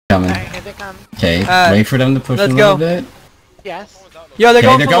Coming. Alright, here they come. Okay, wait for them to push a let's little go. bit. Yes. Yo, they're Okay,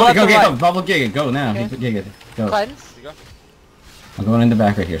 going they're from the going, left go, and go, right. bubble gig it, go now, Okay. gig it, go. Cleanse. I'm going in the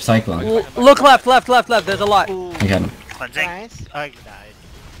back right here, cyclone. Look left, left, left, left. There's a lot. I got him. Cleansing. Nice. Oh, you died.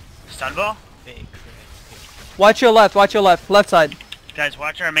 Stun ball. Big. Watch your left, left side. Guys,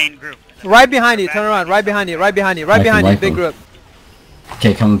 watch our main group. Right behind you, turn around, right behind you, right behind you, right behind you, big group.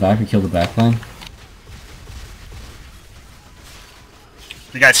 Okay, coming back, we killed the back line.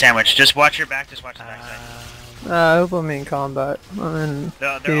 We got sandwich. Just watch your back. Just watch the back side. I hope I'm in combat. I'm They're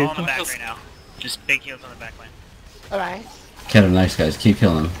all on the back right now. Just big heals on the back lane. Alright. Get him, nice guys, keep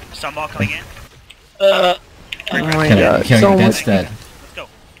killing him. Stun ball coming in. Oh my Get god, him, so that's much. dead. Let's go.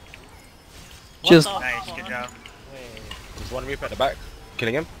 Just Nice, good job. There's one reaper at the back,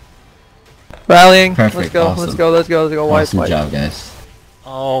 killing him. rallying. Perfect, Let's go, awesome. let's go, let's go, let's go. White, Awesome white. job, guys.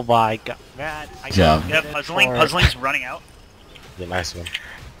 Oh my god. Man, I Good job. Yep, puzzling's running out. Yeah, nice one.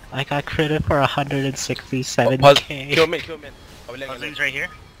 I got critted for Oh, 167k. kill me. Are we letting him in? Puzzling's right here.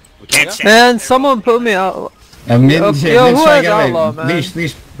 We killing Can't him? stand Man, someone put me out. Mid, Yo, mid, who try has to get outlaw, away. man?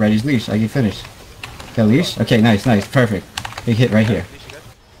 Leash, Reggie's leash, I can finish. Got leash? Okay, nice, perfect. Big hit right here.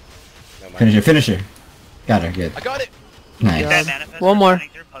 Never mind. Finisher. Got her, good. I got it! Nice. that manifest. One more. running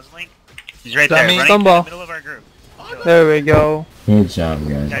through Puzzling. He's right That there, means running stun through ball. the middle of our group. There we go. Good job,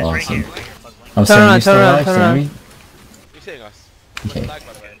 guys. Guys, Awesome. right here, Puzzling. Oh, Turn around, Sammy still turn around, alive, turn Sammy? You seeing us? Okay. We're flags,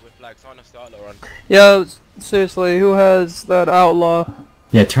 by the way. We're flags. Someone has to outlaw run. Yo, seriously, who has that outlaw?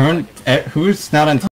 Yeah, turn. Who's not on